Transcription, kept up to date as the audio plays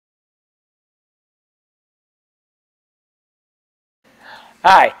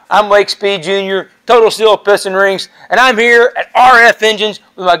Hi, I'm Lake Speed Jr., Total Steel Piston Rings, and I'm here at RF Engines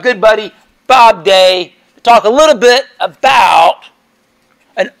with my good buddy Bob Day to talk a little bit about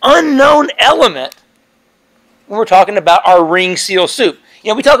an unknown element when we're talking about our ring seal soup.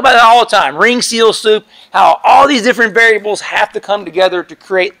 You know, we talk about it all the time, ring seal soup, how all these different variables have to come together to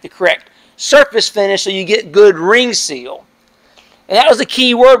create the correct surface finish so you get good ring seal. And that was the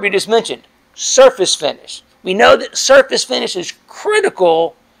key word we just mentioned, surface finish. We know that surface finish is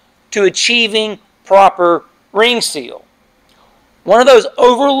critical to achieving proper ring seal. One of those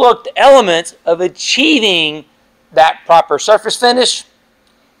overlooked elements of achieving that proper surface finish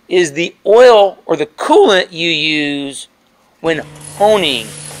is the oil or the coolant you use when honing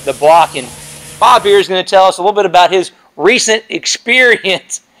the block. And Bob here is going to tell us a little bit about his recent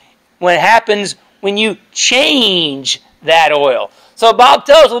experience when it happens when you change that oil. So Bob,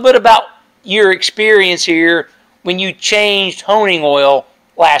 tell us a little bit about your experience here when you changed honing oil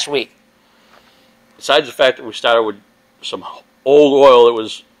last week. Besides the fact that we started with some old oil that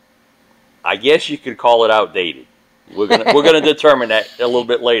was, I guess you could call it outdated. We're gonna determine that a little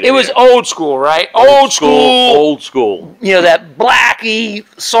bit later. It was old school, right? Old school. Old school. You know, that blacky,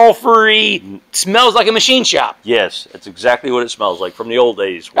 sulfury, smells like a machine shop. Yes, that's exactly what it smells like from the old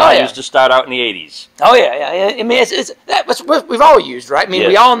days when I used to start out in the 80s. Oh yeah. I mean, that's what we've all used, right? I mean,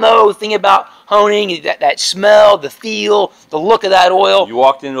 we all know the thing about honing, that smell, the feel, the look of that oil. You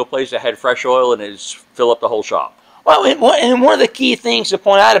walked into a place that had fresh oil and it just fill up the whole shop. Well, and one of the key things to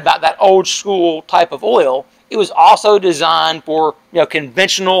point out about that old school type of oil, it was also designed for, you know,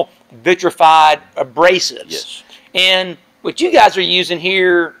 conventional vitrified abrasives. Yes. And what you guys are using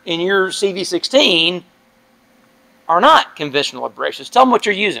here in your CV16 are not conventional abrasives. Tell them what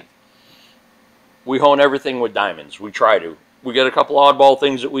you're using. We hone everything with diamonds. We try to. We get a couple oddball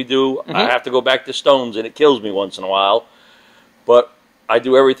things that we do. I have to go back to stones and it kills me once in a while. But I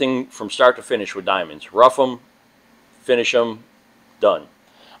do everything from start to finish with diamonds. Rough them, finish them, done.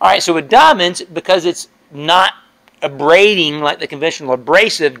 All right, so with diamonds, because it's not abrading like the conventional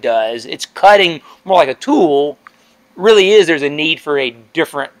abrasive does, it's cutting more like a tool, there's a need for a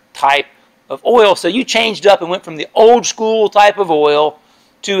different type of oil. So you changed up and went from the old school type of oil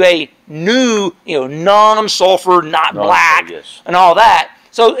to a new, non-sulfur, not black, and all that.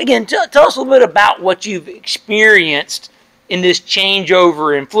 So again, tell us a little bit about what you've experienced in this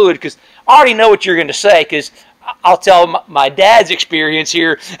changeover in fluid, because I already know what you're going to say, because I'll tell my dad's experience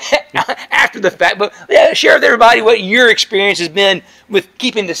here after the fact, but yeah, share with everybody what your experience has been with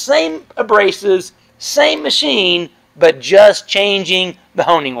keeping the same abrasives, same machine, but just changing the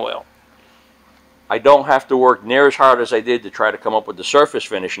honing oil. I don't have to work near as hard as I did to try to come up with the surface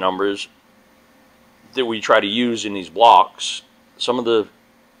finish numbers that we try to use in these blocks. Some of the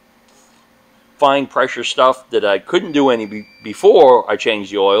fine pressure stuff that I couldn't do any before I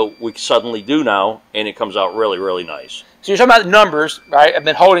changed the oil, we suddenly do now, and it comes out really, really nice. So you're talking about the numbers, right? I've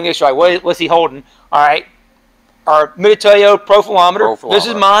been holding this, right? What's he holding? All right. Our Mitutoyo profilometer. This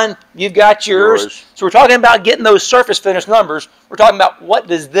is mine. You've got yours. So we're talking about getting those surface finish numbers. We're talking about what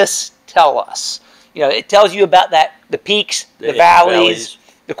does this tell us? You know, it tells you about the peaks, the valleys,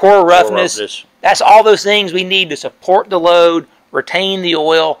 the core roughness. That's all those things we need to support the load, retain the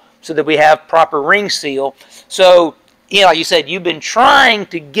oil, so that we have proper ring seal. So, like you said, you've been trying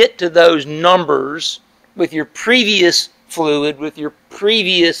to get to those numbers with your previous fluid, with your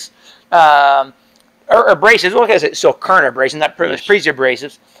previous abrasives. Well, like I said, still current abrasives, not previous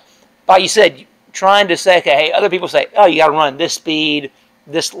abrasives. But you said, trying to say, okay, hey, other people say, oh, you got to run this speed,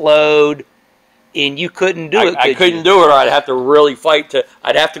 this load, and you couldn't do it. I couldn't do it. I'd have to really fight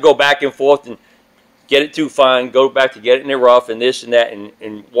I'd have to go back and forth and get it too fine, go back to get it in the rough and this and that,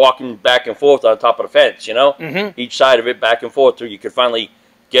 and walking back and forth on top of the fence, each side of it back and forth till you could finally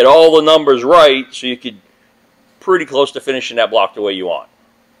get all the numbers right so you could pretty close to finishing that block the way you want.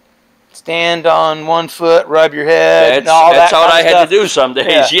 Stand on one foot, rub your head, and all that's that what I had stuff. to do some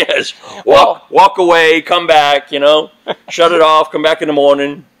days, yes. Walk away, come back, shut it off, come back in the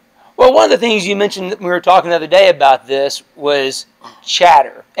morning. Well, one of the things you mentioned that we were talking the other day about this was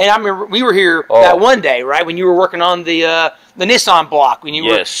chatter. And I remember we were here that one day, right, when you were working on the Nissan block, when you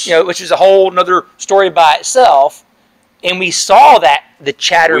were, which is a whole another story by itself. And we saw the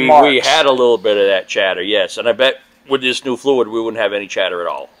chatter marks. We had a little bit of that chatter, yes. And I bet with this new fluid, we wouldn't have any chatter at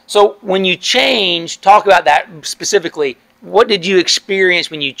all. So when you talk about that specifically, what did you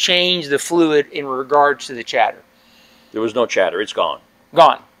experience when you changed the fluid in regards to the chatter? There was no chatter. It's gone.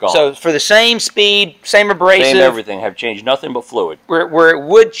 Gone. So for the same speed, same abrasive. Same everything. Have changed nothing but fluid. Where it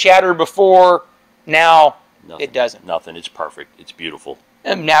would chatter before, now it doesn't. Nothing. It's perfect. It's beautiful.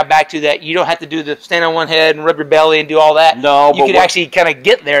 And now back to that, you don't have to do the stand on one head and rub your belly and do all that. No, you could actually kind of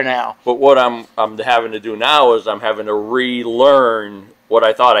get there now. But what I'm having to do now is I'm having to relearn what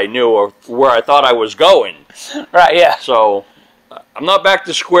I thought I knew or where I thought I was going. Right, yeah. So I'm not back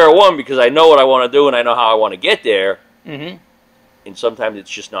to square one because I know what I want to do and I know how I want to get there. Mm-hmm. And sometimes it's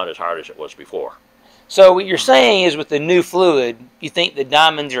just not as hard as it was before. So what you're saying is with the new fluid, you think the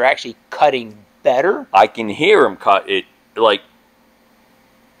diamonds are actually cutting better? I can hear them cut it like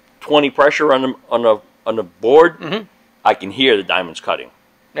 20 pressure on the board. Mm-hmm. I can hear the diamonds cutting.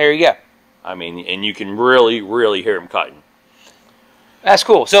 There you go. I mean, and you can really, really hear them cutting. That's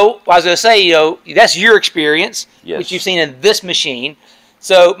cool. So I was going to say, you know, that's your experience, yes, which you've seen in this machine.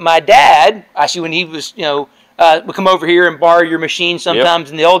 So my dad, actually, when he was, you know, would come over here and borrow your machine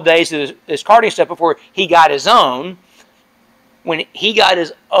sometimes in the old days, his karting stuff before he got his own. When he got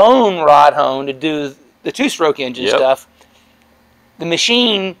his own rod hone to do the two-stroke engine stuff, the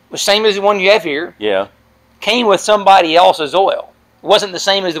machine was same as the one you have here. Yeah. Came with somebody else's oil. It wasn't the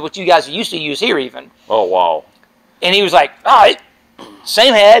same as what you guys used to use here even. Oh, wow. And he was like, all right,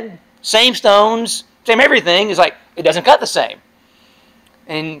 same head, same stones, same everything. He's like, it doesn't cut the same.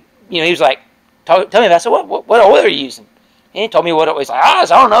 And, you know, he was like, tell me about it. I said, what oil are you using? And he told me what it was. Like, I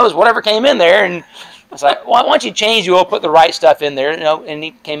don't know. It's whatever came in there. And I was like, well, why don't you change the oil, put the right stuff in there, you know? And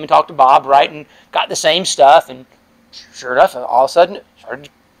he came and talked to Bob, right, and got the same stuff. And sure enough, all of a sudden, it started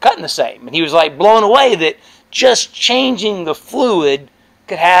cutting the same. And he was like blown away that just changing the fluid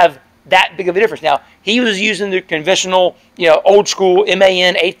could have that big of a difference. Now, he was using the conventional, you know, old school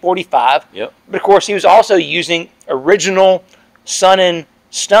MAN 845. Yep. But of course, he was also using original Sun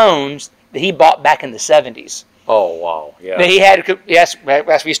stones that he bought back in the 70s. Oh, wow. Yeah. Now, he had, yes,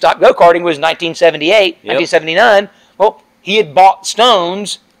 after he stopped go-karting was 1978, 1979. Well, he had bought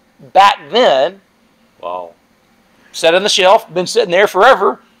stones back then. Wow. Set on the shelf, been sitting there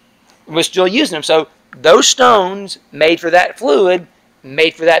forever, and was still using them. So those stones made for that fluid,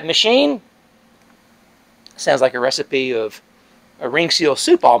 made for that machine, sounds like a recipe of a ring seal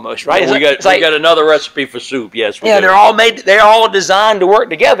soup almost, right? We got another recipe for soup, yes. Yeah, they're all designed to work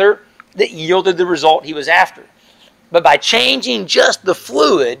together that yielded the result he was after. But by changing just the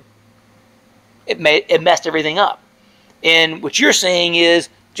fluid, it messed everything up. And what you're saying is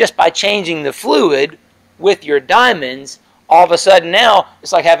just by changing the fluid with your diamonds, all of a sudden now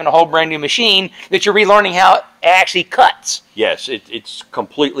it's like having a whole brand new machine that you're relearning how it actually cuts. Yes, it's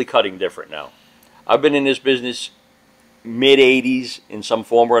completely cutting different now. I've been in this business mid-'80s in some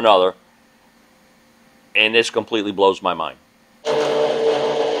form or another, and this completely blows my mind.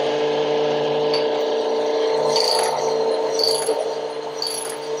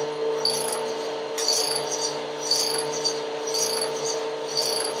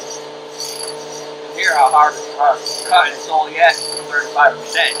 Hear how hard it's cut. It's only at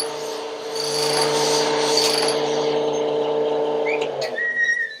 35%.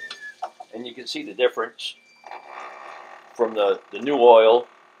 And you can see the difference from the new oil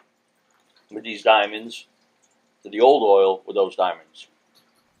with these diamonds to the old oil with those diamonds.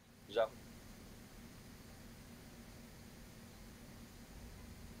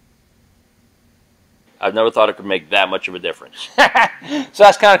 I've never thought it could make that much of a difference. So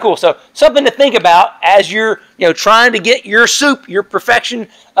that's kind of cool. So something to think about as you're trying to get your soup, your perfection,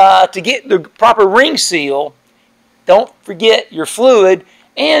 to get the proper ring seal. Don't forget your fluid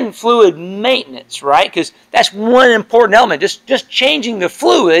and fluid maintenance, right? Because that's one important element. Just changing the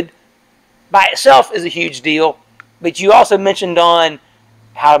fluid by itself is a huge deal. But you also mentioned on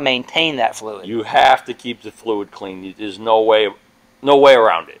how to maintain that fluid. You have to keep the fluid clean. There's no way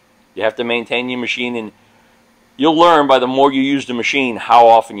around it. You have to maintain your machine, and you'll learn by the more you use the machine how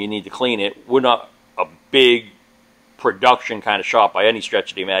often you need to clean it. We're not a big production kind of shop by any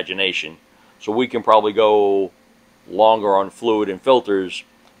stretch of the imagination, so we can probably go longer on fluid and filters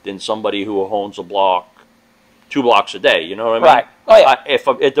than somebody who hones a block 2 blocks a day. You know what I mean? Right. Oh yeah. If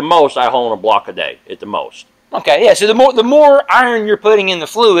at the most I hone a block a day at the most. Okay. Yeah. So the more iron you're putting in the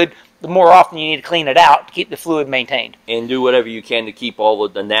fluid, the more often you need to clean it out to keep the fluid maintained. And do whatever you can to keep all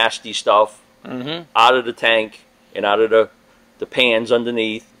of the nasty stuff out of the tank and out of the pans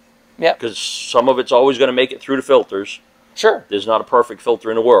underneath. Yep. Because some of it's always going to make it through the filters. Sure. There's not a perfect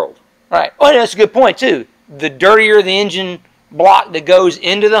filter in the world. Right. Well, that's a good point, too. The dirtier the engine block that goes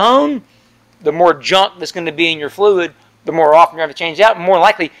into the hone, the more junk that's going to be in your fluid, the more often you're going to change it out, and more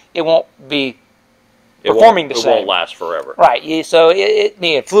likely it won't be performing the same. It won't last forever. Right. So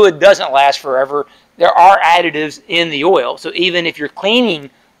fluid doesn't last forever. There are additives in the oil. So even if you're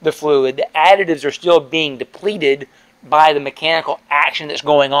cleaning the fluid, the additives are still being depleted by the mechanical action that's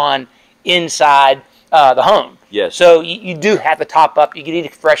going on inside the hone. Yes. So you do have to top up. You need to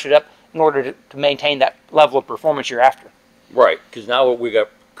freshen it up in order to maintain that level of performance you're after. Right, because now we got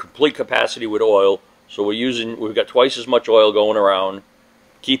complete capacity with oil, so we've got twice as much oil going around,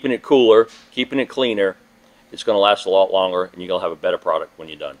 keeping it cooler, keeping it cleaner. It's going to last a lot longer, and you're going to have a better product when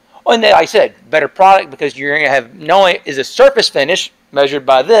you're done. Oh, and then, like I said, better product because you're going to have, not only is the surface finish measured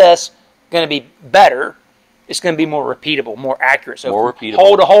by this going to be better, it's going to be more repeatable, more accurate. So more repeatable.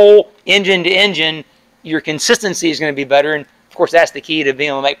 Hole to hole, engine to engine, your consistency is going to be better. And of course, that's the key to being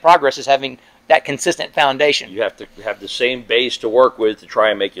able to make progress, is having that consistent foundation. You have to have the same base to work with to try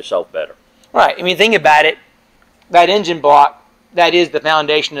and make yourself better. Right. I mean, think about it. That engine block, that is the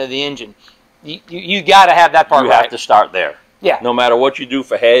foundation of the engine. You got to have that part right. You have to start there. Yeah. No matter what you do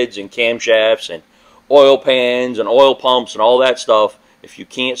for heads and camshafts and oil pans and oil pumps and all that stuff, if you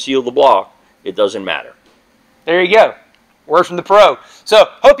can't seal the block, it doesn't matter. There you go. Words from the pro. So,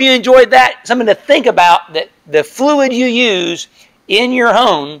 hope you enjoyed that. Something to think about, that the fluid you use in your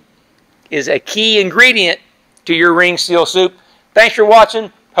home is a key ingredient to your ring seal soup. Thanks for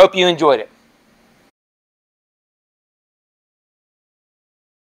watching. Hope you enjoyed it.